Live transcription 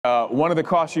one of the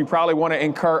costs you probably want to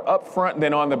incur up front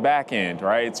than on the back end,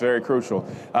 right? It's very crucial.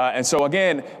 And so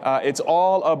again, it's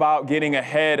all about getting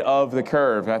ahead of the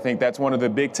curve. I think that's one of the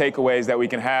big takeaways that we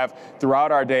can have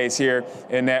throughout our days here,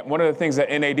 and that one of the things that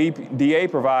NADA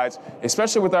provides,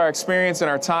 especially with our experience and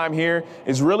our time here,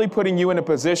 is really putting you in a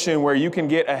position where you can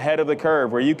get ahead of the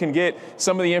curve, where you can get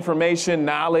some of the information,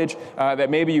 knowledge that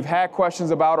maybe you've had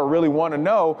questions about or really want to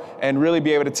know, and really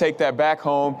be able to take that back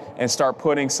home and start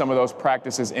putting some of those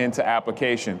practices into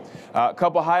application. A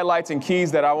couple highlights and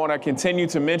keys that I want to continue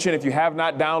to mention. If you have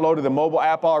not downloaded the mobile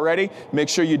app already, make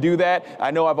sure you do that.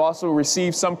 I know I've also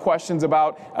received some questions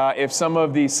about if some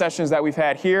of the sessions that we've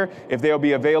had here, if they'll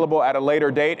be available at a later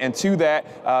date. And to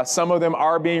that, some of them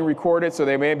are being recorded, so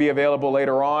they may be available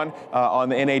later on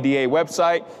the NADA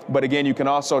website. But again, you can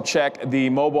also check the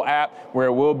mobile app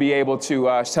where we'll be able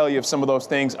to tell you if some of those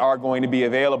things are going to be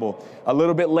available. A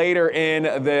little bit later in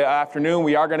the afternoon,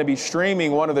 we are going to be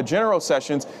streaming one of the general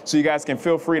sessions, so you guys can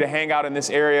feel free to hang out in this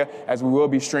area, as we will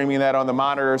be streaming that on the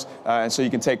monitors, and so you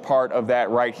can take part of that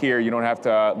right here. You don't have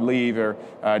to leave or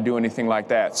do anything like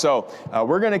that. So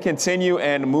we're going to continue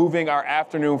and moving our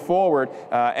afternoon forward.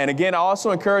 And again, I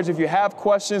also encourage, if you have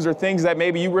questions or things that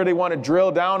maybe you really want to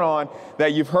drill down on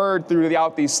that you've heard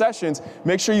throughout these sessions,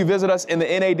 make sure you visit us in the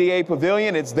NADA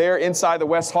Pavilion. It's there inside the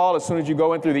West Hall. As soon as you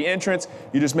go in through the entrance,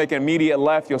 you just make an immediate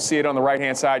left. You'll see it on the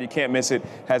right-hand side. You can't miss it. It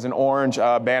has an orange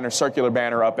banner, circular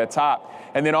banner up at top.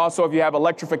 And then also, if you have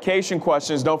electrification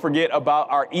questions, don't forget about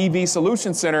our EV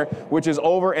Solution Center, which is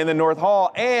over in the North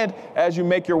Hall. And as you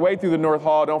make your way through the North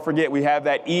Hall, don't forget we have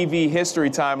that EV history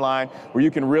timeline where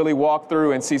you can really walk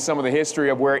through and see some of the history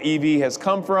of where EV has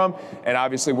come from and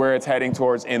obviously where it's heading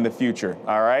towards in the future.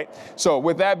 All right. So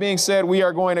with that being said, we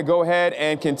are going to go ahead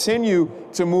and continue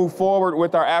to move forward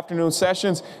with our afternoon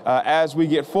sessions as we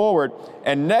get forward.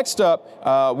 And next up,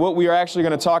 what we are actually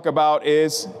going to talk about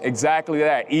is exactly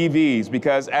that, EVs,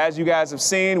 because as you guys have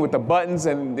seen with the buttons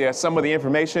and some of the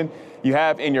information you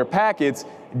have in your packets,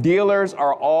 dealers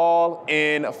are all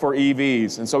in for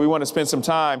EVs. And so we want to spend some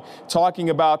time talking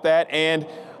about that, and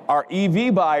our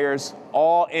EV buyers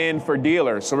all in for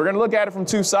dealers. So we're going to look at it from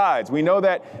two sides. We know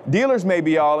that dealers may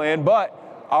be all in, but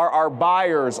are our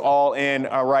buyers all in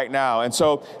right now? And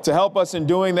so to help us in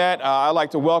doing that, I'd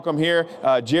like to welcome here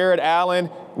Jared Allen.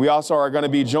 We also are going to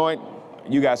be joined.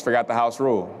 You guys forgot the house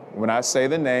rule. When I say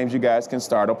the names, you guys can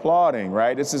start applauding,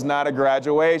 right? This is not a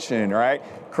graduation, right?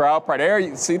 Crowd pride. There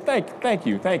you see, thank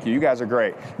you. You guys are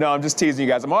great. No, I'm just teasing you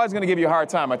guys. I'm always going to give you a hard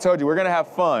time. I told you, we're going to have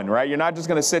fun, right? You're not just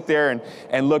going to sit there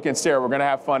and look and stare. We're going to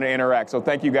have fun and interact. So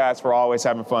thank you guys for always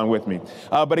having fun with me.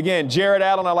 But again, Jared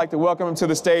Allen, I'd like to welcome him to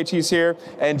the stage. He's here.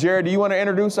 And Jared, do you want to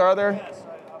introduce our other? Yes,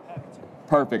 I'm happy to.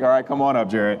 Perfect. All right, come on up,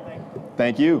 Jared.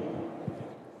 Thank you.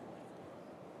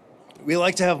 We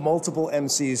like to have multiple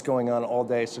MCs going on all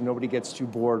day so nobody gets too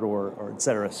bored or et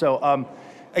cetera. So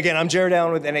again, I'm Jared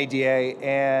Allen with NADA,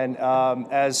 and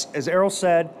as Errol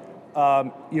said,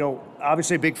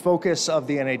 obviously a big focus of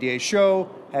the NADA show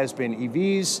has been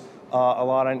EVs, a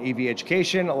lot on EV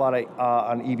education, a lot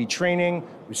on EV training.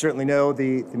 We certainly know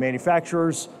the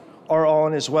manufacturers are all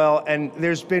in as well, and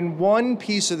there's been one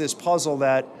piece of this puzzle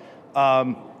that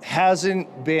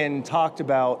hasn't been talked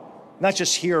about, not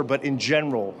just here, but in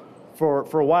general,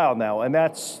 for a while now, and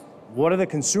that's, what do the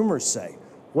consumers say?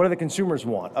 What do the consumers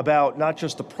want about not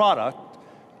just the product,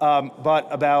 but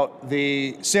about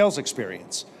the sales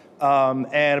experience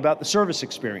and about the service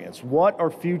experience? What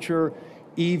are future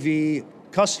EV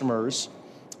customers,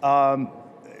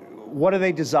 what do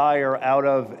they desire out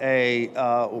of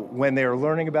when they're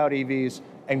learning about EVs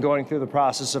and going through the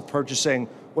process of purchasing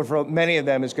what for many of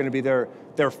them is going to be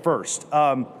their first?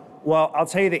 Well, I'll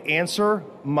tell you, the answer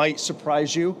might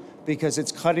surprise you, because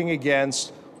it's cutting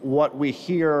against what we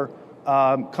hear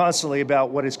constantly about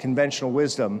what is conventional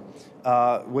wisdom,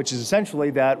 which is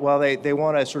essentially that, well, they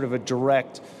want a sort of a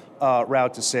direct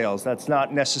route to sales. That's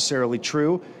not necessarily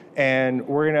true, and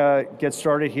we're going to get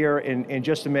started here in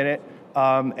just a minute,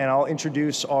 and I'll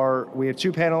introduce we have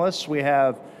two panelists. We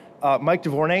have Mike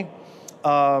Dvornay,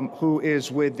 who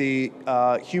is with the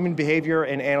human behavior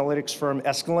and analytics firm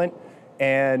Escalent.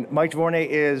 And Mike Dvornay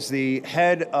is the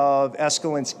head of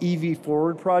Escalent's EV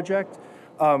Forward project,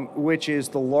 which is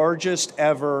the largest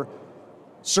ever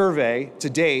survey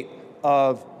to date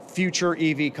of future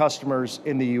EV customers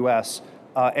in the US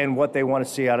and what they want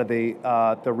to see out of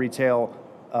the retail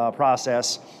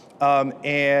process.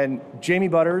 And Jamie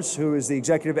Butters, who is the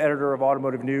executive editor of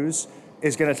Automotive News,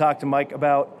 is going to talk to Mike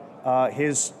about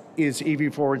his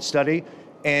EV Forward study.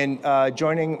 And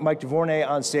joining Mike Dvornay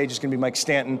on stage is going to be Mike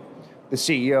Stanton,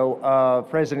 the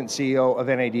president and CEO of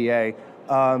NADA.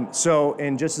 So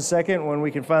in just a second, when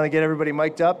we can finally get everybody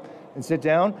mic'd up and sit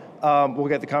down, we'll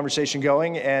get the conversation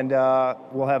going, and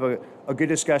we'll have a good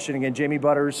discussion. Again, Jamie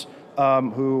Butters,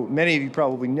 who many of you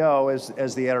probably know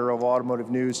as the editor of Automotive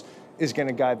News, is going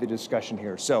to guide the discussion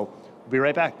here. So we'll be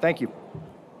right back. Thank you.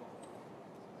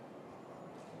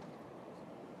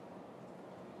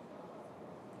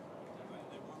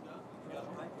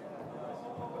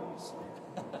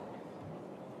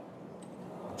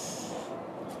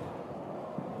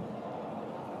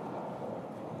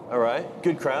 All right,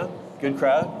 good crowd, good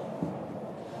crowd.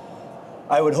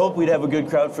 I would hope we'd have a good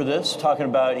crowd for this, talking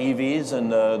about EVs and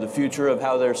the future of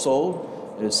how they're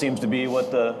sold. It seems to be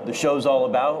what the show's all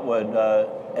about, what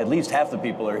at least half the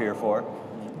people are here for.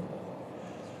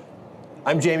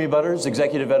 I'm Jamie Butters,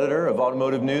 Executive Editor of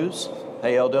Automotive News. How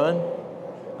y'all doing?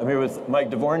 I'm here with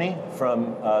Mike Thwarting,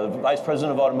 from the Vice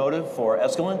President of Automotive for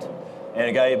Escalent, and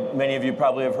a guy many of you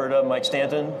probably have heard of, Mike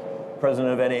Stanton,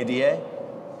 President of NADA.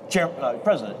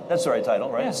 President, that's the right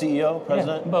title, right? Yeah. CEO,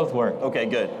 President? Yeah, both work. Okay,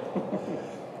 good.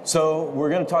 So we're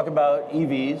going to talk about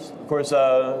EVs. Of course,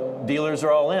 dealers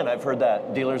are all in. I've heard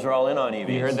that. Dealers are all in on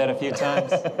EVs. You heard that a few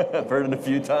times? I've heard it a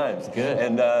few times. Good.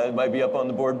 And it might be up on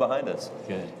the board behind us.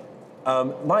 Good.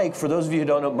 Mike, for those of you who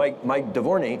don't know, Mike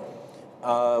Thwarting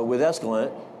with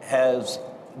Escalent has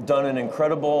done an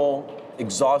incredible,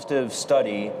 exhaustive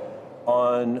study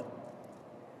on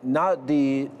not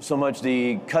so much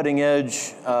the cutting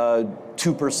edge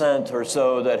 2% or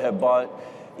so that have bought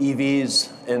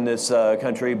EVs in this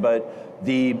country, but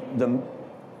the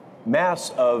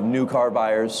mass of new car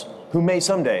buyers who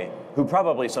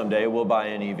probably someday will buy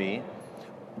an EV.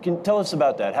 Can you tell us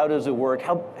about that? How does it work?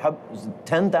 How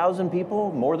 10,000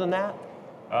 people? More than that?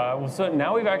 Well, so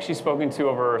now we've actually spoken to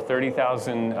over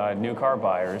 30,000 new car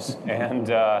buyers, and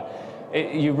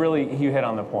you hit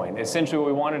on the point. Essentially, what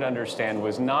we wanted to understand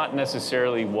was not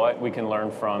necessarily what we can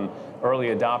learn from early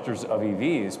adopters of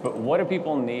EVs, but what do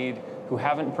people need who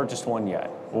haven't purchased one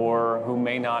yet, or who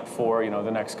may not for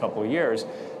the next couple of years?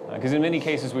 Because in many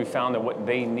cases, we've found that what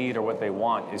they need or what they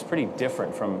want is pretty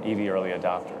different from EV early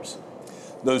adopters.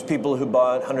 Those people who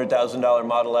bought $100,000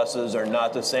 Model S's are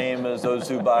not the same as those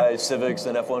who buy Civics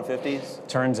and F-150s?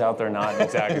 Turns out they're not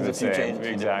exactly the There's a few same.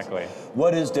 changes. Exactly.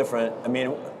 What is different? I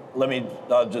mean,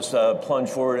 I'll just plunge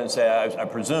forward and say I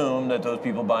presume that those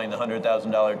people buying the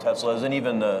 $100,000 Teslas and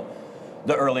even the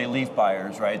early Leaf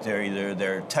buyers, right?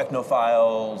 They're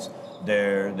technophiles,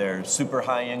 they're super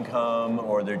high income,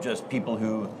 or they're just people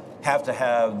who have to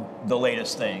have the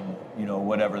latest thing,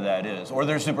 whatever that is, or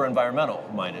they're super environmental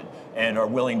minded and are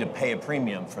willing to pay a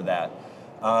premium for that.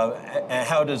 And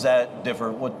how does that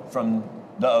differ from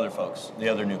the other folks, the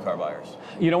other new car buyers?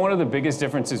 One of the biggest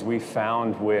differences we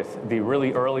found with the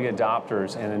really early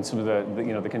adopters and then some of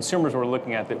the consumers we're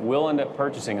looking at that will end up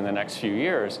purchasing in the next few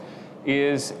years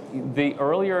is the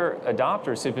earlier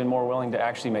adopters have been more willing to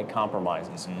actually make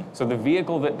compromises. Mm-hmm. So the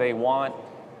vehicle that they want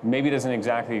maybe doesn't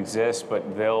exactly exist,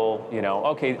 but they'll,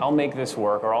 okay, I'll make this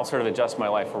work, or I'll sort of adjust my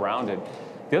life around it.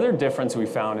 The other difference we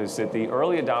found is that the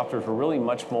early adopters were really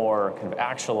much more kind of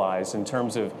actualized in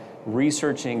terms of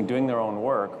researching, doing their own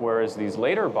work, whereas these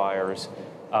later buyers,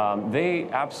 they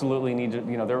absolutely need to,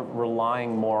 they're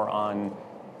relying more on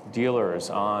dealers,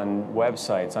 on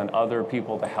websites, on other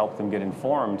people to help them get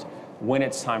informed when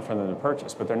it's time for them to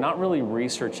purchase, but they're not really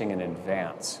researching in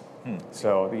advance.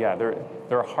 So yeah,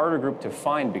 they're a harder group to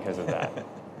find because of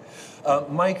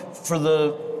that. Mike, for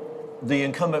the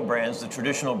incumbent brands, the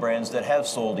traditional brands that have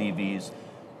sold EVs,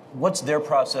 what's their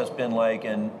process been like,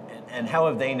 and how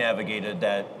have they navigated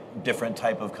that different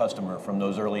type of customer from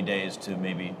those early days to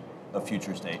maybe a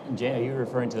future state? Jay, are you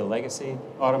referring to the legacy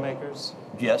automakers?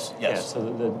 Yes. Yeah,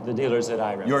 so the dealers that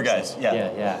I represent. Your guys, yeah.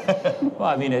 Yeah. Well,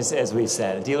 I mean, as we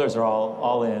said, dealers are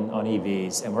all in on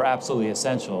EVs, and we're absolutely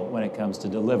essential when it comes to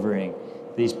delivering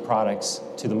these products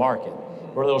to the market.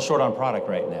 We're a little short on product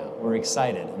right now. We're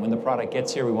excited. When the product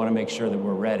gets here, we want to make sure that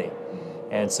we're ready.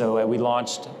 And so we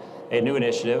launched a new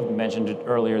initiative, we mentioned it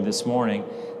earlier this morning,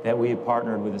 that we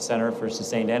partnered with the Center for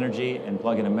Sustained Energy and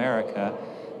Plug-in America,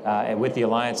 and with the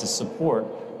Alliance's support,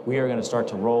 we are going to start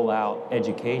to roll out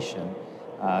education,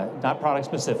 not product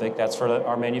specific, that's for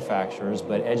our manufacturers,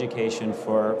 but education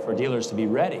for dealers to be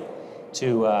ready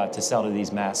to sell to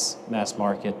these mass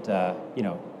market,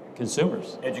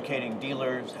 consumers. Educating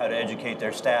dealers, how to educate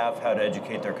their staff, how to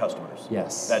educate their customers.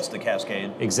 Yes. That's the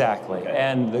cascade. Exactly. Okay.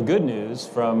 And the good news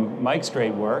from Mike's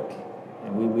great work,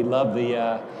 and we love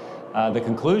the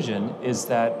conclusion, is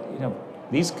that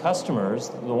these customers,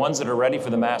 the ones that are ready for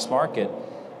the mass market,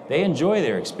 they enjoy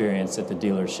their experience at the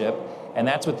dealership, and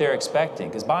that's what they're expecting.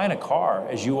 Because buying a car,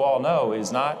 as you all know,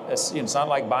 is not it's not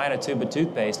like buying a tube of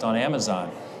toothpaste on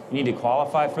Amazon. You need to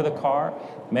qualify for the car.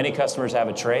 Many customers have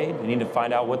a trade. They need to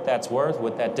find out what that's worth,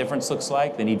 what that difference looks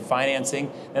like. They need financing.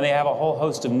 And they have a whole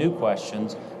host of new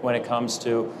questions when it comes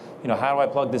to, how do I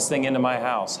plug this thing into my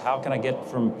house? How can I get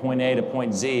from point A to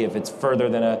point Z if it's further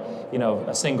than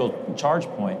a single charge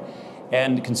point?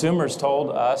 And consumers told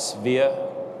us via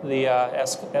the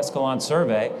Escalon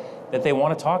survey that they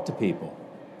want to talk to people.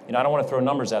 I don't want to throw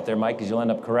numbers out there, Mike, because you'll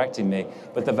end up correcting me,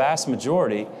 but the vast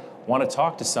majority want to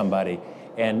talk to somebody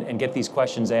and get these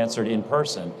questions answered in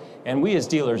person. And we as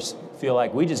dealers feel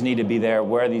like we just need to be there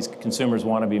where these consumers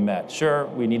want to be met. Sure,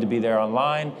 we need to be there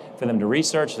online for them to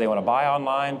research. If they want to buy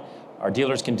online, our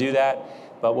dealers can do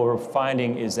that. But what we're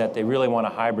finding is that they really want a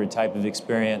hybrid type of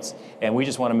experience, and we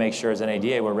just want to make sure as an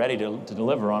ADA we're ready to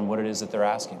deliver on what it is that they're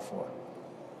asking for.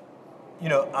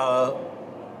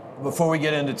 Before we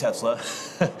get into Tesla,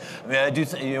 I mean, I do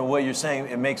think what you're saying,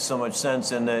 it makes so much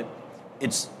sense in that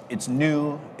it's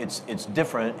new, it's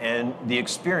different, and the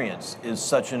experience is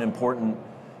such an important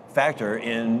factor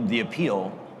in the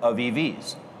appeal of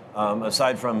EVs.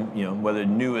 Aside from whether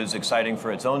new is exciting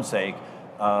for its own sake,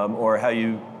 or how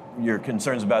your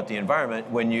concerns about the environment,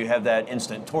 when you have that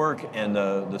instant torque and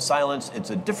the silence,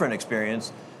 it's a different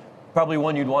experience. Probably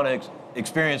one you'd want to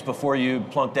experience before you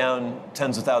plunk down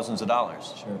tens of thousands of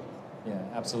dollars. Sure. Yeah,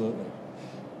 absolutely.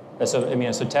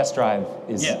 So test drive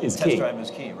is key. Test drive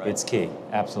is key, right? It's key,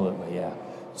 absolutely, yeah.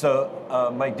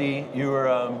 So, Mike D, you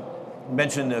were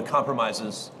mentioned the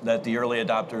compromises that the early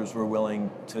adopters were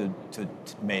willing to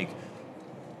make.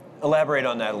 Elaborate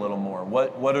on that a little more.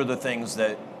 What are the things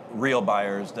that real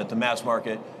buyers, that the mass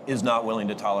market is not willing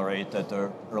to tolerate that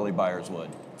the early buyers would?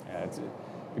 Yeah, it's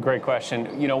a great question.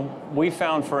 We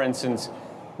found, for instance,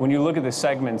 when you look at the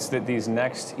segments that these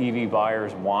next EV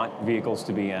buyers want vehicles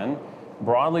to be in,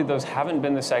 broadly, those haven't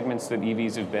been the segments that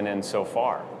EVs have been in so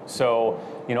far. So,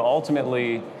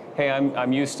 ultimately, hey,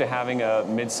 I'm used to having a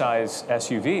mid-size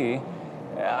SUV.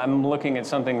 I'm looking at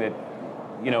something that,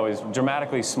 is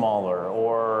dramatically smaller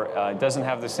or doesn't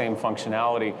have the same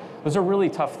functionality. Those are really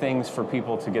tough things for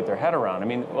people to get their head around. I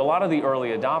mean, a lot of the early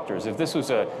adopters, if this was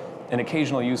an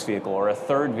occasional use vehicle or a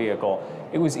third vehicle,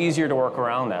 it was easier to work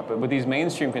around that. But with these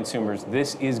mainstream consumers,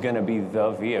 this is going to be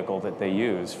the vehicle that they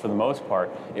use for the most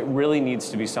part. It really needs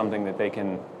to be something that they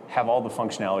can have all the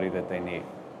functionality that they need.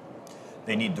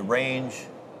 They need the range,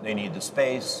 they need the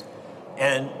space,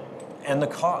 and the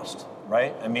cost,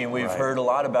 right? I mean, we've heard a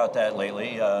lot about that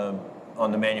lately.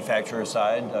 On the manufacturer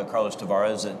side, Carlos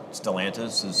Tavares at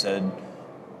Stellantis has said,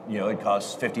 it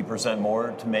costs 50%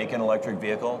 more to make an electric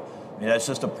vehicle. I mean, that's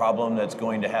just a problem that's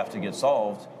going to have to get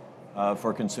solved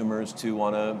for consumers to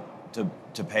want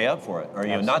to pay up for it, or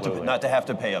not to have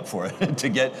to pay up for it, to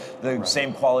get the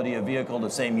same quality of vehicle, the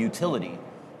same utility,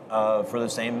 for the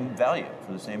same value,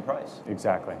 for the same price.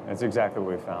 Exactly. That's exactly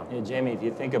what we found. Yeah, Jamie, if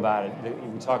you think about it,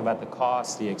 we talk about the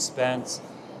cost, the expense.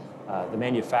 The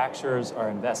manufacturers are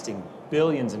investing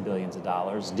billions and billions of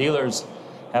dollars. Dealers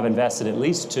have invested at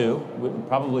least $2,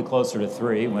 probably closer to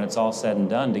 $3 when it's all said and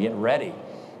done to get ready.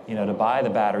 To buy the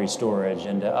battery storage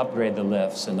and to upgrade the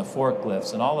lifts and the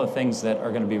forklifts and all the things that are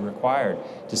going to be required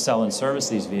to sell and service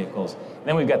these vehicles. And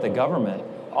then we've got the government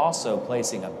also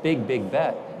placing a big, big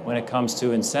bet when it comes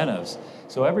to incentives.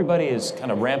 So everybody is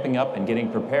kind of ramping up and getting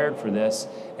prepared for this.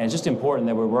 And it's just important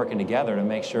that we're working together to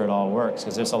make sure it all works,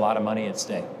 because there's a lot of money at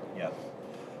stake. Yeah.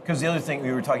 Because the other thing,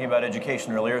 we were talking about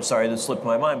education earlier. Sorry, this slipped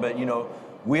my mind. But,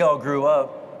 we all grew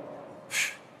up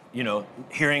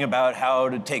hearing about how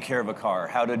to take care of a car,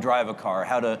 how to drive a car,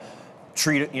 how to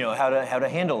treat it, how to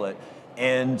handle it.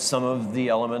 And some of the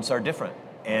elements are different.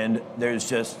 And there's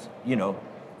just,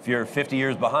 if you're 50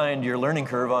 years behind your learning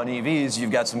curve on EVs,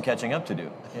 you've got some catching up to do.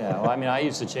 Yeah, well, I mean, I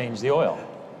used to change the oil.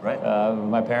 Right.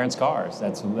 My parents' cars.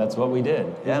 That's what we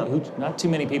did. Yeah. Not too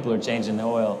many people are changing the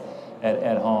oil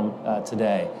at home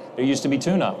today. There used to be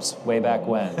tune-ups way back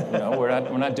when. We're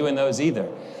not doing those either.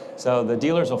 So the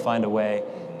dealers will find a way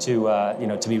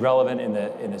to be relevant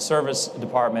in the service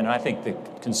department, and I think the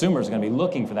consumers are going to be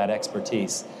looking for that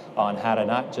expertise on how to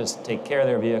not just take care of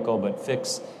their vehicle, but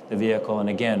fix the vehicle. And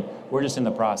again, we're just in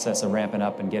the process of ramping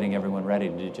up and getting everyone ready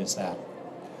to do just that.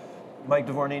 Mike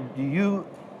Dvorny,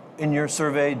 in your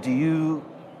survey, do you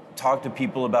talk to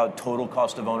people about total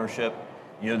cost of ownership?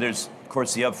 There's, of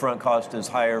course, the upfront cost is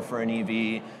higher for an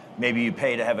EV. Maybe you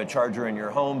pay to have a charger in your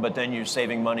home, but then you're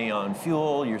saving money on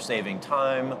fuel, you're saving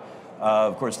time.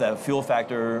 Of course, that fuel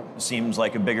factor seems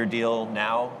like a bigger deal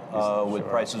now with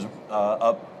prices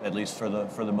up, at least for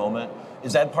the moment.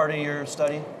 Is that part of your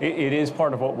study? It is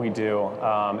part of what we do,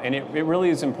 and it really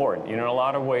is important. In a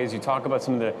lot of ways, you talk about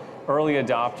some of the early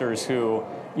adopters who,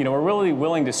 are really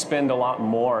willing to spend a lot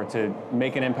more to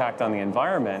make an impact on the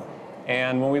environment.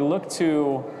 And when we look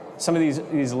to some of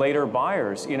these later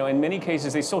buyers, in many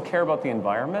cases they still care about the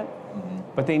environment,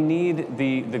 but they need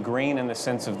the green in the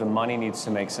sense of the money needs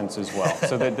to make sense as well.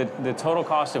 So the total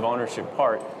cost of ownership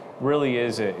part really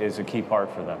is a key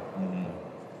part for them.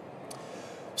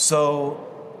 So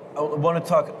I want to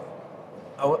talk,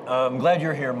 I'm glad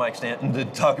you're here, Mike Stanton, to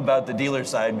talk about the dealer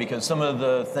side, because some of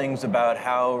the things about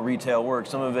how retail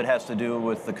works, some of it has to do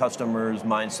with the customer's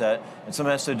mindset, and some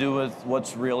has to do with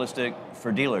what's realistic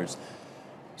for dealers.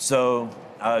 So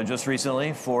just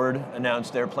recently, Ford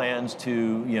announced their plans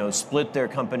to split their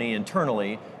company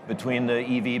internally between the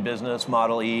EV business,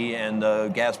 Model E, and the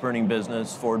gas-burning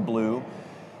business, Ford Blue.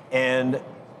 And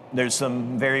there's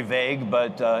some very vague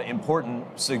but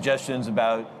important suggestions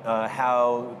about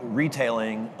how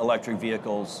retailing electric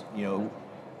vehicles,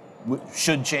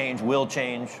 should change, will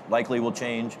change, likely will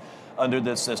change under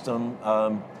this system,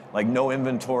 like no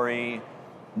inventory,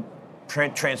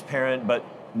 transparent but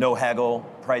no haggle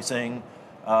pricing,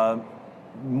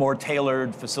 more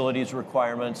tailored facilities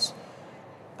requirements.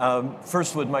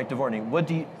 First with Mike Dvorny,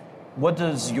 what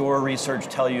does your research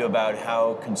tell you about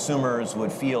how consumers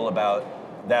would feel about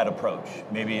that approach?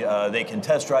 Maybe they can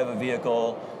test drive a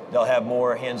vehicle, they'll have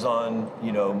more hands-on,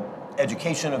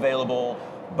 education available,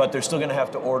 but they're still going to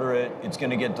have to order it. It's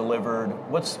going to get delivered.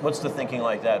 What's the thinking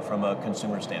like that from a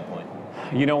consumer standpoint?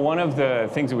 One of the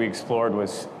things that we explored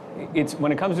was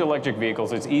when it comes to electric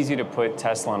vehicles, it's easy to put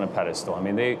Tesla on a pedestal. I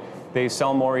mean, they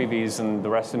sell more EVs than the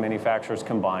rest of the manufacturers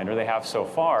combined, or they have so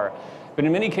far. But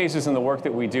in many cases in the work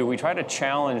that we do, we try to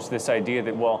challenge this idea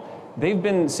that, well, they've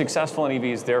been successful in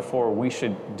EVs, therefore we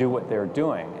should do what they're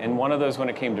doing. And one of those, when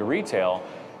it came to retail,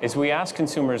 is we asked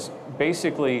consumers,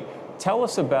 basically, tell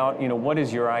us about, what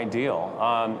is your ideal?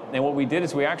 And what we did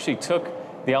is we actually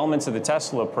took the elements of the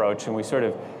Tesla approach and we sort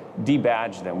of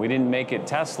debadged them. We didn't make it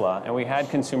Tesla, and we had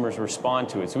consumers respond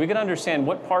to it. So we could understand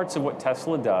what parts of what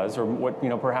Tesla does, or what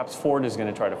perhaps Ford is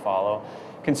going to try to follow,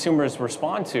 consumers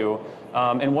respond to,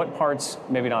 and what parts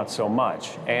maybe not so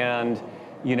much. And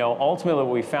ultimately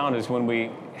what we found is when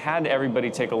we had everybody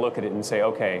take a look at it and say,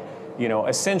 okay,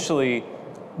 essentially,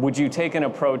 would you take an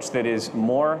approach that is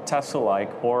more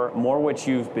Tesla-like or more what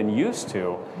you've been used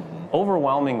to?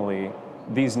 Overwhelmingly,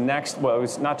 it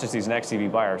was not just these next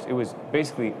EV buyers, it was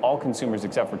basically all consumers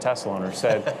except for Tesla owners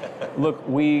said, look,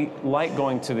 we like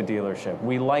going to the dealership.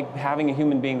 We like having a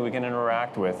human being we can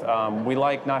interact with. We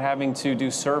like not having to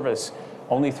do service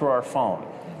only through our phone.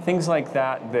 Things like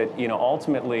that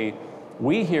ultimately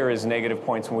we hear as negative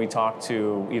points when we talk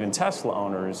to even Tesla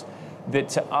owners, that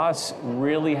to us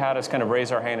really had us kind of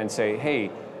raise our hand and say,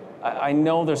 hey, I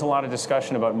know there's a lot of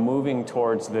discussion about moving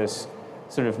towards this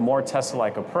sort of more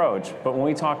Tesla-like approach, but when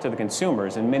we talk to the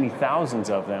consumers, and many thousands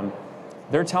of them,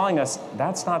 they're telling us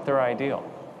that's not their ideal.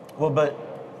 Well, but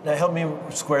now help me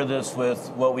square this with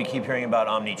what we keep hearing about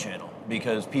omni-channel,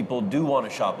 because people do want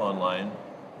to shop online.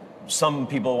 Some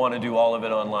people want to do all of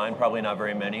it online, probably not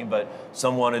very many, but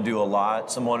some want to do a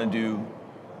lot, some want to do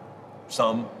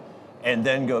some, and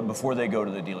then go before they go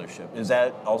to the dealership. Is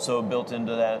that also built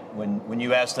into that? When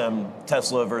you ask them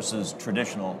Tesla versus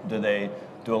traditional,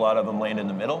 do a lot of them land in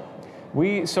the middle?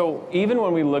 So even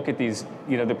when we look at these,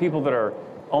 the people that are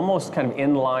almost kind of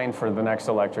in line for the next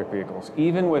electric vehicles,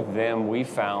 even with them, we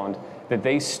found that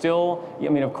they still,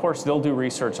 of course, they'll do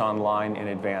research online in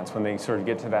advance when they sort of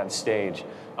get to that stage.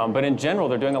 But in general,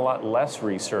 they're doing a lot less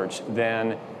research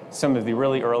than some of the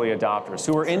really early adopters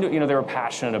who were into, they were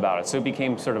passionate about it. So it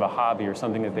became sort of a hobby or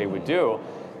something that they would do.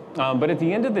 But at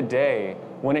the end of the day,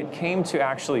 when it came to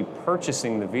actually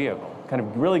purchasing the vehicle, kind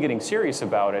of really getting serious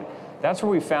about it, that's where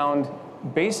we found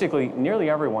basically nearly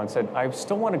everyone said, I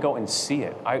still want to go and see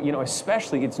it.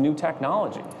 Especially it's new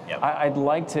technology. Yep. I'd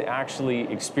like to actually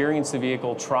experience the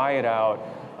vehicle, try it out,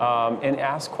 and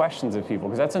ask questions of people.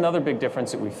 Because that's another big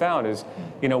difference that we found is,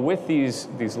 with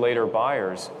these later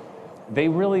buyers, they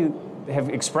really have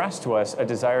expressed to us a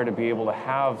desire to be able to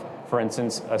have, for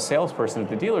instance, a salesperson at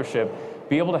the dealership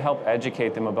be able to help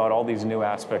educate them about all these new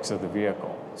aspects of the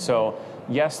vehicle. So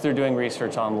yes, they're doing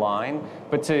research online,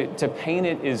 but to paint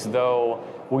it as though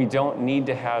we don't need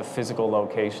to have physical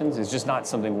locations is just not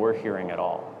something we're hearing at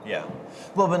all. Yeah.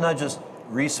 Well, but not just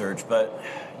research, but,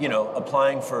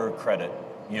 applying for credit,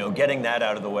 getting that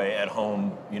out of the way at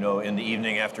home, in the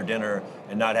evening after dinner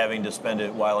and not having to spend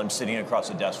it while I'm sitting across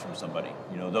a desk from somebody,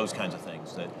 those kinds of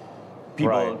things that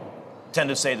people tend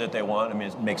to say that they want. I mean,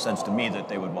 it makes sense to me that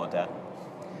they would want that.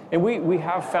 And we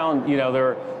have found,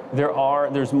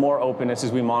 there's more openness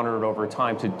as we monitor it over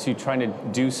time to trying to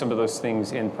do some of those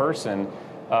things in person,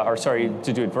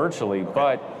 to do it virtually. Okay.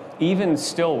 But even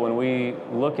still, when we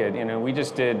look at, we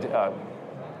just did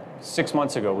 6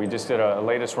 months ago, we just did a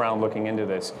latest round looking into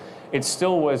this. It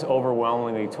still was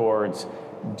overwhelmingly towards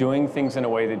doing things in a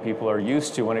way that people are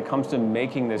used to when it comes to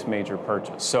making this major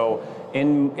purchase. So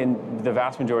in the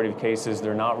vast majority of cases,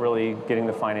 they're not really getting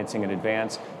the financing in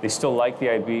advance. They still like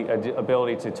the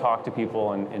ability to talk to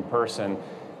people in person.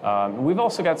 We've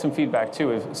also got some feedback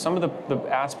too. If some of the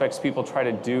aspects people try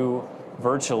to do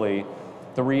virtually,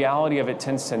 the reality of it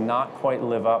tends to not quite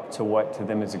live up to what to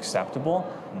them is acceptable.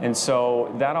 And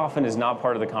so that often is not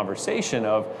part of the conversation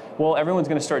of, well, everyone's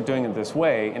going to start doing it this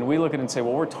way. And we look at it and say,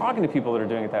 well, we're talking to people that are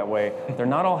doing it that way. They're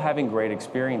not all having great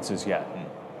experiences yet.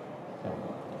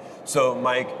 So,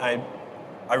 Mike,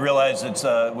 I realize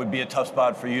it would be a tough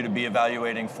spot for you to be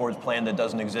evaluating Ford's plan that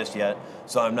doesn't exist yet.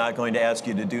 So I'm not going to ask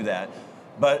you to do that.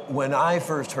 But when I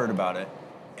first heard about it,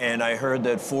 and I heard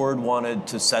that Ford wanted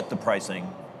to set the pricing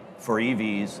for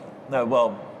EVs,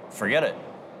 well, forget it.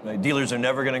 Dealers are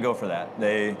never going to go for that.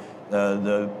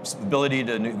 The ability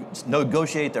to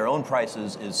negotiate their own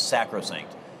prices is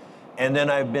sacrosanct. And then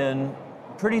I've been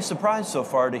pretty surprised so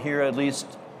far to hear at least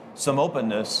some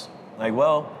openness, like,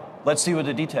 well, let's see what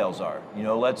the details are. You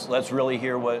know, let's really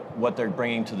hear what they're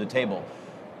bringing to the table.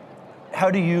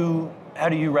 How do you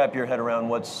wrap your head around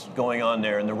what's going on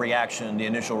there and the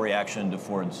initial reaction to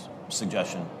Ford's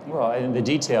suggestion? Well, and the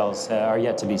details are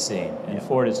yet to be seen. And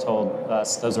Ford has told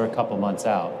us those are a couple months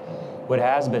out. What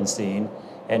has been seen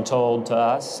and told to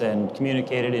us and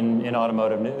communicated in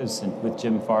automotive news and with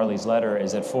Jim Farley's letter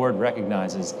is that Ford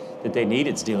recognizes that they need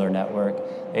its dealer network.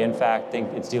 They, in fact,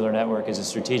 think its dealer network is a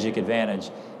strategic advantage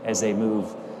as they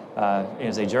move,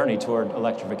 as they journey toward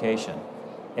electrification.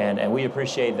 And we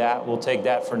appreciate that. We'll take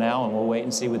that for now, and we'll wait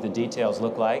and see what the details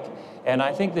look like. And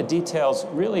I think the details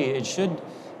really, it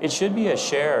should be a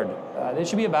shared, it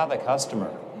should be about the customer,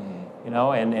 you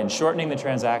know, and shortening the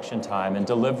transaction time and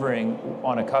delivering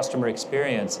on a customer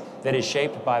experience that is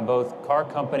shaped by both car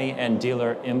company and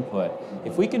dealer input.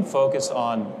 If we can focus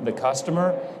on the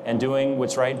customer and doing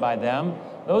what's right by them,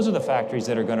 those are the factories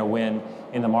that are going to win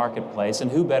in the marketplace, and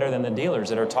who better than the dealers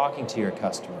that are talking to your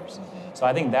customers? So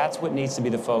I think that's what needs to be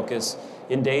the focus.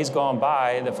 In days gone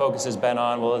by, the focus has been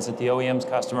on, well, is it the OEM's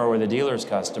customer or the dealer's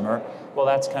customer? Well,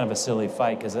 that's kind of a silly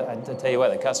fight, because I tell you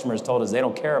what, the customers told us they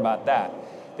don't care about that.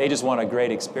 They just want a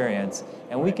great experience,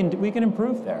 and we can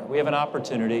improve there. We have an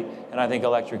opportunity, and I think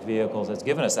electric vehicles has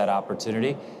given us that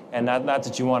opportunity. And not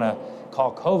that you want to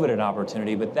call COVID an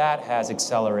opportunity, but that has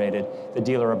accelerated the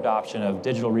dealer adoption of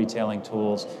digital retailing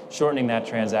tools, shortening that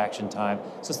transaction time.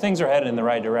 So things are headed in the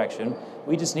right direction.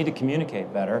 We just need to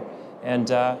communicate better. And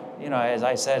you know, as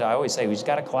I said, I always say we just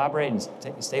got to collaborate and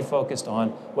stay focused on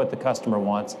what the customer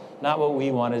wants, not what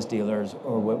we want as dealers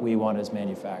or what we want as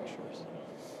manufacturers.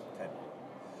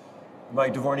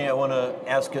 Mike Dvorny, I want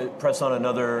to press on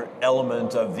another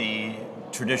element of the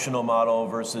traditional model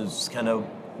versus kind of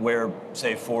where,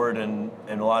 say, Ford and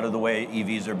a lot of the way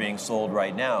EVs are being sold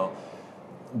right now.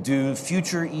 Do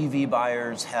future EV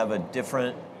buyers have a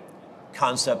different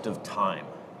concept of time,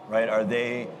 right?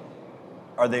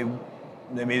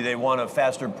 Maybe they want a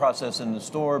faster process in the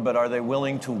store, but are they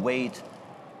willing to wait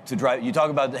to drive? You talk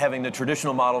about having the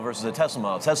traditional model versus the Tesla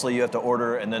model. Tesla, you have to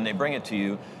order and then they bring it to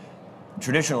you.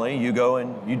 Traditionally, you go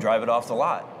and you drive it off the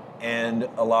lot. And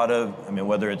a lot of, I mean,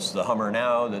 whether it's the Hummer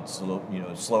now that's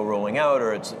slow rolling out,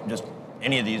 or it's just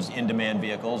any of these in-demand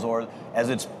vehicles, or as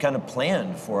it's kind of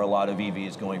planned for a lot of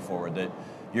EVs going forward, that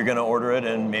you're going to order it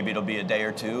and maybe it'll be a day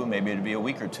or two, maybe it'll be a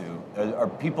week or two.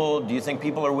 Do you think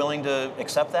people are willing to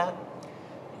accept that?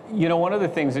 You know, one of the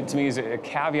things that to me is a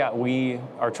caveat we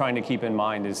are trying to keep in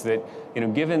mind is that, you know,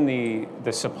 given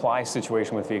the supply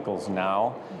situation with vehicles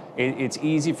now, it's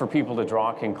easy for people to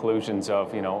draw conclusions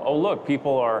of, you know, oh, look,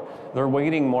 they're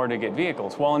waiting more to get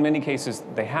vehicles. Well, in many cases,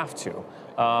 they have to.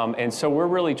 And so we're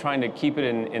really trying to keep it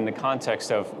in the context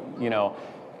of, you know,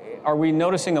 are we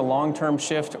noticing a long-term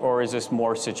shift, or is this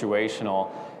more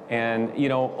situational? And, you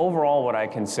know, overall what I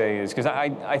can say is, because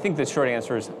I think the short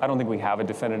answer is I don't think we have a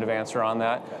definitive answer on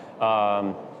that.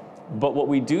 But what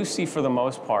we do see for the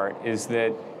most part is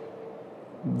that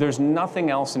there's nothing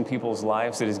else in people's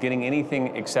lives that is getting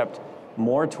anything except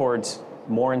more towards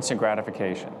more instant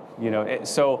gratification. You know,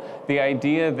 so the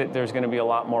idea that there's going to be a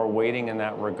lot more waiting in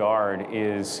that regard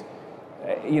is,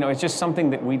 you know, it's just something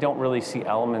that we don't really see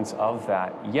elements of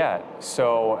that yet.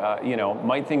 So, you know,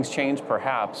 might things change?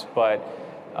 Perhaps, but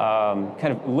kind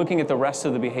of looking at the rest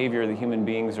of the behavior that human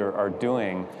beings are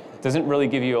doing doesn't really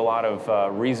give you a lot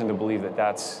of reason to believe that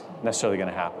that's necessarily going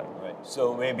to happen. Right.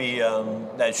 So maybe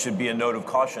that should be a note of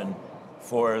caution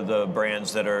for the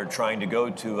brands that are trying to go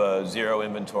to a zero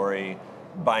inventory,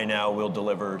 buy now, we'll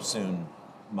deliver soon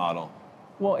model.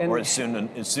 Well, and or is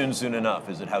soon enough?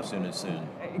 Is it how soon is soon?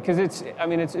 because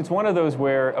it's one of those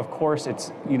where, of course,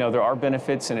 it's, there are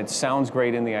benefits and it sounds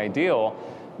great in the ideal,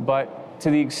 but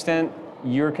to the extent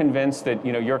you're convinced that,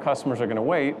 your customers are going to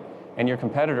wait and your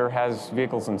competitor has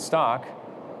vehicles in stock,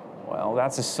 well,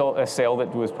 that's a sale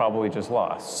that was probably just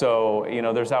lost. So,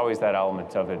 there's always that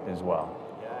element of it as well.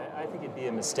 Yeah, I think it'd be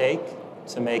a mistake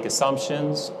to make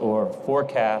assumptions or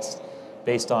forecasts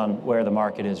based on where the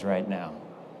market is right now.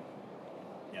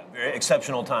 Yeah, very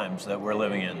exceptional times that we're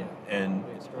living in. Yeah. And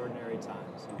Extraordinary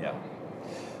times. yeah.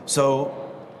 So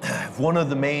one of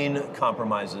the main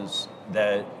compromises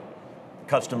that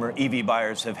customer EV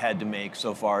buyers have had to make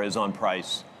so far is on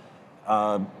price.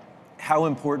 How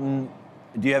important,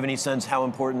 do you have any sense how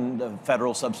important the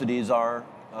federal subsidies are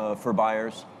for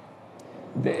buyers?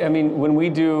 When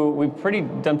we've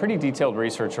done pretty detailed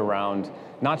research around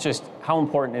not just how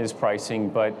important is pricing,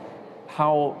 but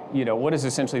how, what does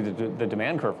essentially the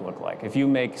demand curve look like? If you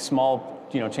make small,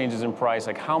 changes in price,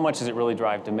 like how much does it really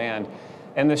drive demand?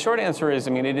 And the short answer is,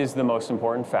 it is the most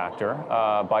important factor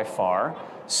by far.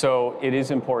 So it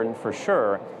is important for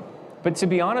sure. But to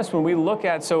be honest, when we look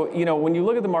at, when you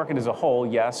look at the market as a whole,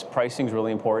 yes, pricing is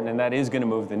really important and that is going to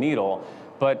move the needle.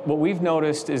 But what we've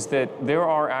noticed is that there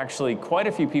are actually quite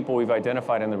a few people we've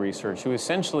identified in the research who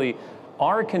essentially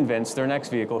are convinced their next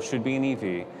vehicle should be an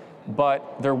EV,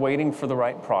 but they're waiting for the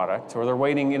right product, or they're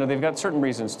waiting, they've got certain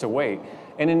reasons to wait.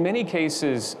 And in many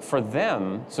cases for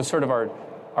them, so sort of our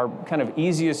kind of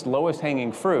easiest, lowest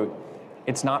hanging fruit,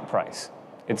 it's not price.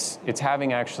 It's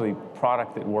having actually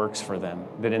product that works for them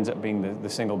that ends up being the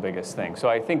single biggest thing. So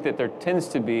I think that there tends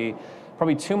to be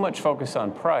probably too much focus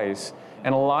on price,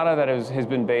 and a lot of that has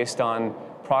been based on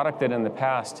product that in the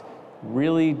past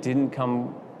really didn't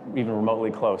come even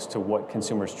remotely close to what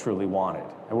consumers truly wanted.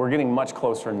 And we're getting much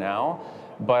closer now,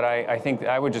 but I think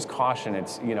I would just caution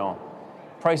it's,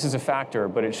 price is a factor,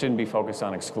 but it shouldn't be focused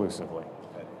on exclusively.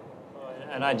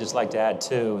 And I'd just like to add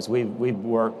too, is we've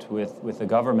worked with the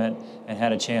government and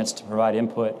had a chance to provide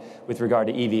input with regard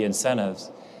to EV incentives.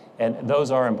 And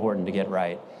those are important to get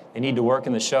right. They need to work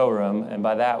in the showroom, and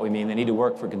by that we mean they need to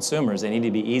work for consumers. They need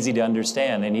to be easy to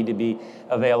understand. They need to be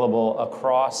available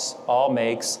across all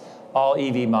makes, all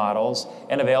EV models,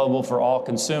 and available for all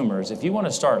consumers. If you want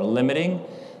to start limiting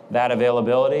that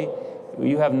availability,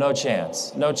 you have no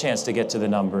chance to get to the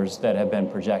numbers that have been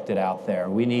projected out there.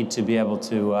 We need to be able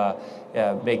to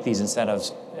make these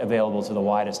incentives available to the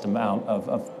widest amount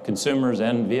of consumers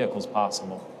and vehicles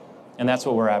possible. And that's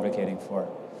what we're advocating for.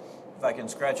 If I can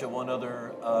scratch at one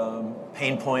other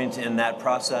pain point in that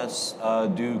process,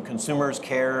 do consumers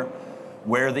care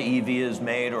where the EV is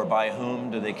made or by whom?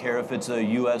 Do they care if it's a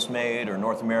US made or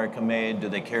North America made? Do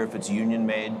they care if it's union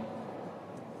made?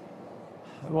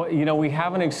 Well, we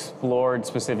haven't explored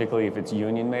specifically if it's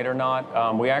union made or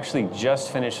not. We actually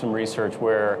just finished some research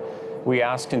where we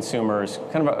asked consumers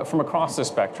kind of from across the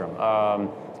spectrum,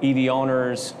 EV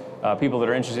owners, people that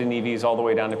are interested in EVs, all the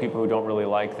way down to people who don't really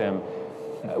like them.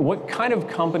 What kind of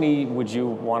company would you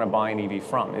want to buy an EV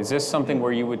from? Is this something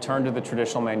where you would turn to the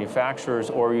traditional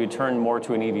manufacturers, or you turn more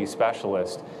to an EV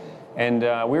specialist? And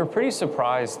we were pretty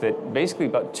surprised that basically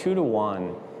about 2 to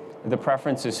 1, the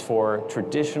preference is for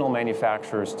traditional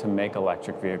manufacturers to make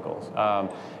electric vehicles.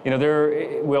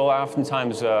 We'll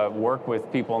oftentimes work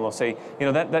with people and they'll say,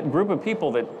 that group of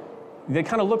people that they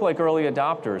kind of look like early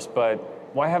adopters, but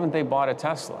why haven't they bought a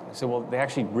Tesla? I said, well, they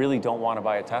actually really don't want to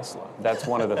buy a Tesla. That's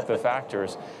one of the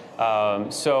factors.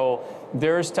 So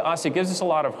to us, it gives us a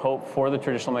lot of hope for the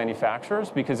traditional manufacturers,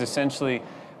 because essentially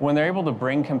when they're able to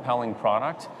bring compelling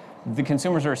product, the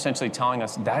consumers are essentially telling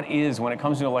us that is, when it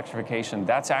comes to electrification,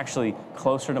 that's actually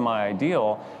closer to my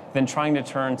ideal than trying to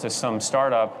turn to some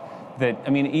startup that,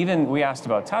 even we asked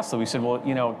about Tesla. We said,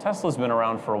 well, Tesla's been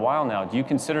around for a while now. Do you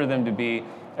consider them to be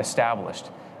established?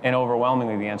 And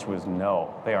overwhelmingly, the answer was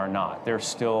no, they are not. They're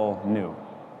still new.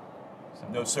 So.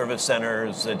 No service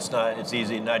centers. It's not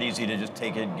easy to just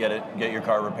take it, get your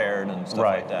car repaired and stuff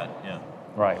like that. Yeah.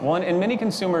 Right. Well, and many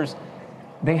consumers,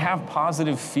 they have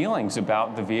positive feelings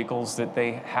about the vehicles that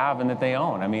they have and that they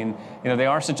own. They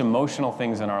are such emotional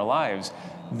things in our lives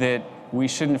that we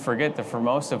shouldn't forget that for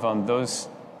most of them, those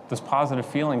positive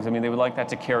feelings, they would like that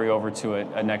to carry over to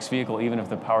a next vehicle, even if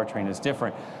the powertrain is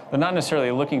different. They're not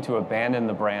necessarily looking to abandon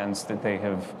the brands that they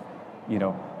have,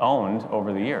 owned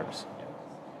over the years.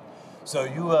 So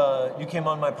you came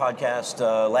on my podcast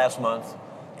last month,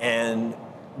 and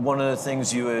one of the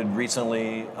things you had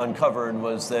recently uncovered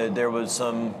was that there was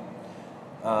some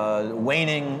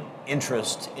waning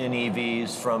interest in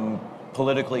EVs from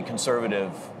politically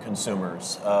conservative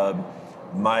consumers.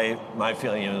 my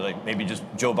feeling, like maybe just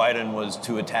Joe Biden was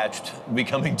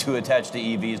becoming too attached to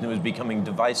EVs, and it was becoming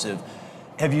divisive.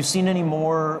 Have you seen any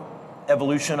more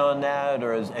evolution on that,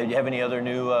 or do you have any other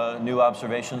new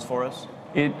observations for us?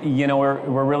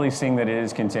 We're really seeing that it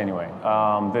is continuing.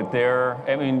 One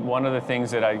of the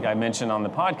things that I mentioned on the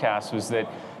podcast was that,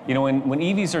 when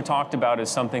EVs are talked about as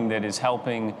something that is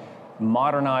helping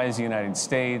modernize the United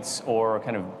States or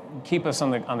kind of keep us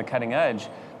on the cutting edge,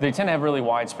 they tend to have really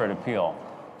widespread appeal.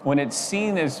 When they're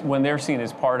seen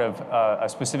as part of a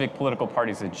specific political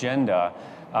party's agenda,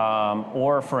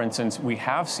 or for instance, we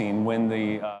have seen when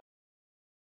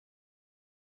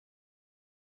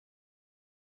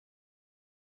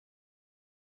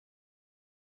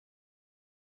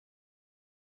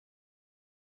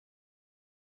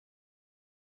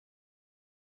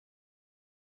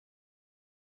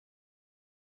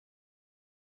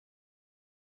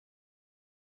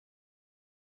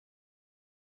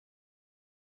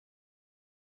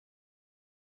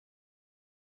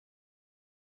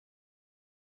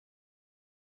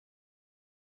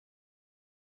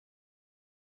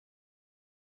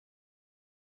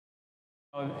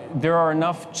there are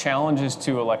enough challenges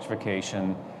to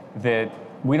electrification that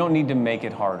we don't need to make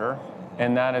it harder,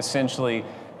 and that essentially,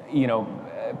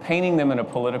 painting them in a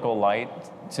political light,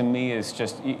 to me, is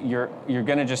just, you're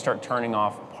going to just start turning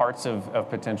off parts of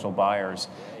potential buyers,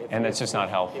 and that's just not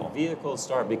helpful. If vehicles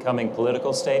start becoming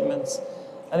political statements,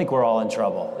 I think we're all in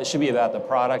trouble. It should be about the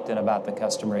product and about the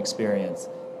customer experience,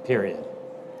 period.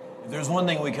 If there's one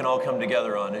thing we can all come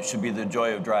together on, it should be the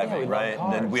joy of driving, right?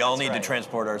 And then we all need to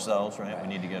transport ourselves, right? We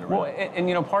need to get around. Well,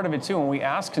 and part of it too, when we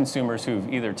ask consumers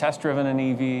who've either test driven an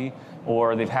EV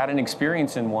or they've had an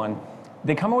experience in one,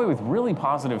 they come away with really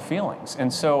positive feelings.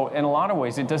 And so in a lot of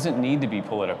ways, it doesn't need to be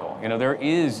political. There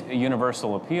is a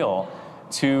universal appeal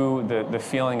to the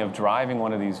feeling of driving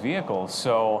one of these vehicles.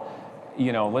 So,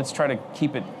 let's try to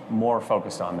keep it more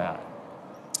focused on that.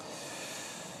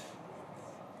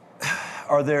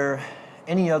 Are there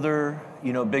any other,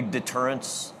 big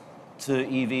deterrents to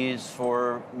EVs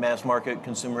for mass market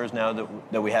consumers now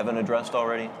that we haven't addressed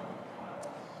already?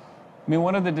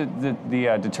 One of the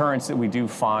deterrents that we do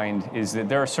find is that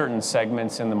there are certain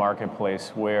segments in the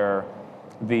marketplace where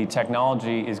the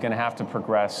technology is going to have to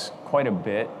progress quite a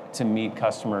bit to meet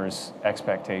customers'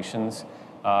 expectations.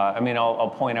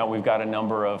 I'll point out we've got a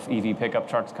number of EV pickup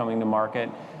trucks coming to market.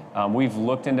 We've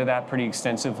looked into that pretty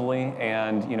extensively,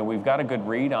 and we've got a good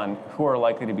read on who are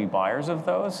likely to be buyers of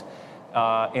those.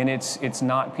 And it's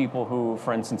not people who,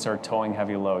 for instance, are towing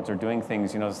heavy loads or doing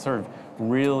things, sort of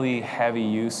really heavy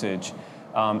usage.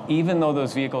 Even though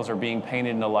those vehicles are being painted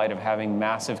in the light of having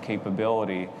massive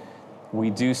capability, we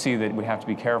do see that we have to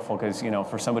be careful because,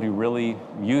 for somebody who really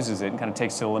uses it and kind of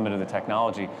takes to the limit of the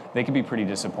technology, they can be pretty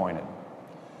disappointed.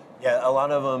 Yeah, a lot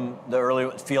of them, the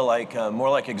early feel like more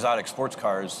like exotic sports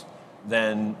cars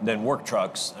than work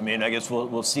trucks. I guess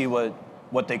we'll see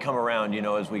what they come around,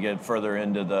 as we get further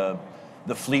into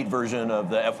the fleet version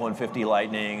of the F-150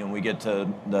 Lightning, and we get to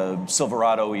the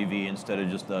Silverado EV instead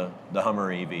of just the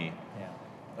Hummer EV. Yeah.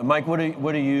 Mike, what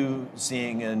are you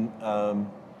seeing in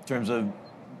terms of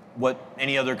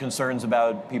any other concerns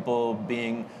about people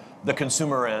being the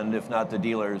consumer end, if not the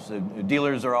dealers? The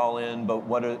dealers are all in, but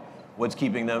what's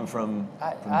keeping them from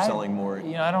selling more?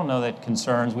 I don't know that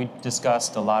concerns. We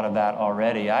discussed a lot of that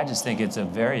already. I just think it's a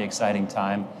very exciting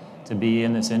time to be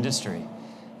in this industry.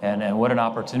 And what an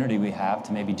opportunity we have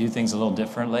to maybe do things a little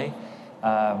differently,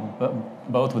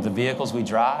 but both with the vehicles we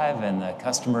drive and the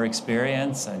customer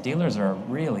experience. Dealers are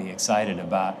really excited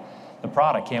about the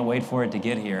product. Can't wait for it to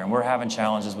get here. And we're having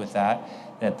challenges with that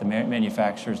the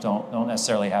manufacturers don't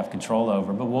necessarily have control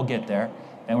over, but we'll get there,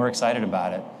 and we're excited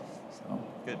about it.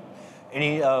 Good.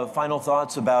 Any final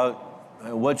thoughts about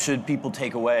what should people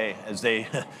take away as they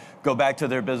go back to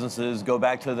their businesses, go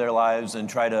back to their lives, and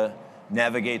try to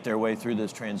navigate their way through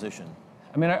this transition?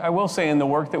 I will say in the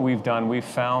work that we've done, we've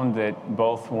found that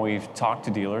both when we've talked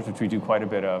to dealers, which we do quite a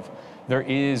bit of, there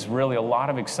is really a lot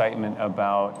of excitement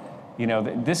about,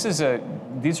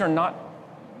 these are not,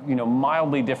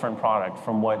 mildly different product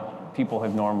from what people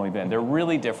have normally been. They're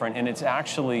really different, and it's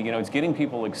actually, it's getting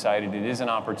people excited. It is an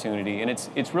opportunity, and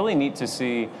it's really neat to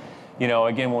see,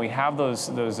 again, when we have those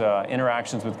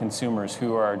interactions with consumers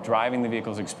who are driving the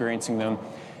vehicles, experiencing them,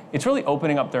 it's really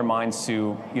opening up their minds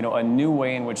to, a new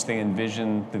way in which they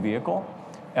envision the vehicle,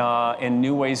 and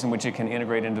new ways in which it can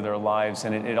integrate into their lives.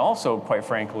 And it also, quite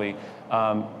frankly,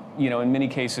 in many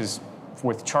cases,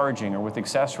 with charging or with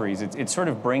accessories, it's sort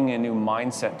of bringing a new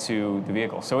mindset to the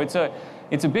vehicle. So it's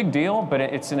a big deal, but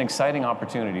it's an exciting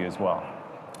opportunity as well.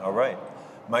 All right.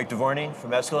 Mike Thwarting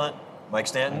from Escalent, Mike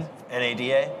Stanton,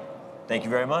 NADA, thank you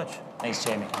very much. Thanks,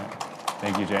 Jamie.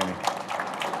 Thank you, Jamie.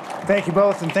 Thank you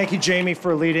both, and thank you, Jamie,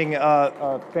 for leading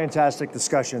a fantastic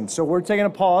discussion. So we're taking a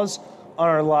pause on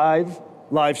our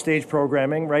live stage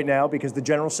programming right now because the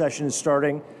general session is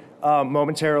starting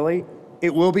momentarily.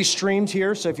 It will be streamed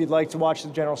here, so if you'd like to watch the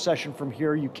general session from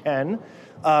here, you can.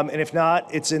 And if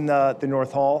not, it's in the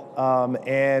North Hall.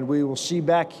 And we will see you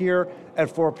back here at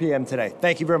 4 p.m. today.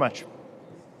 Thank you very much.